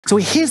So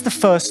here's the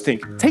first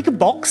thing. Take a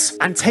box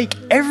and take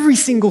every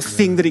single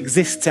thing that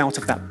exists out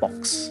of that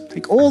box.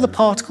 Take all the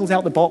particles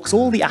out the box,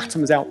 all the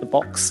atoms out the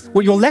box.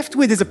 What you're left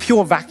with is a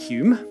pure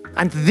vacuum,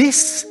 and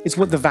this is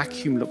what the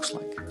vacuum looks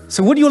like.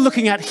 So what you're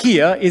looking at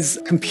here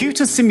is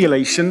computer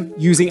simulation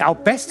using our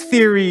best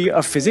theory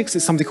of physics.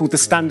 It's something called the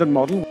Standard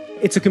Model.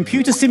 It's a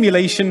computer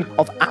simulation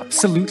of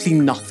absolutely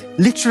nothing,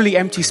 literally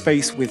empty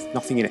space with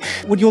nothing in it.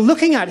 What you're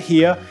looking at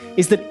here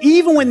is that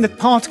even when the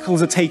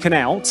particles are taken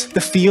out,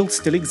 the field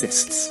still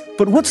exists.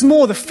 But what's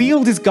more, the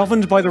field is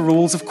governed by the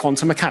rules of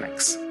quantum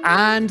mechanics.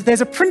 And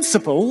there's a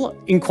principle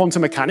in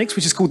quantum mechanics,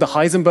 which is called the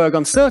Heisenberg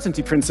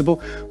uncertainty principle,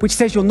 which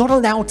says you're not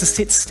allowed to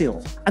sit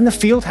still. And the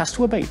field has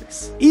to obey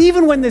this.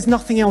 Even when there's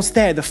nothing else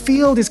there, the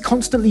field is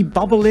constantly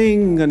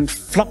bubbling and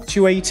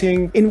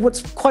fluctuating in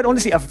what's quite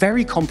honestly a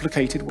very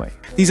complicated way.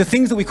 These are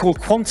things that we call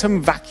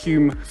quantum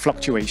vacuum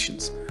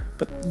fluctuations.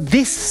 But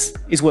this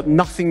is what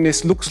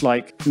nothingness looks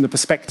like from the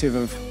perspective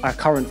of our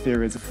current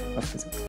theories of physics.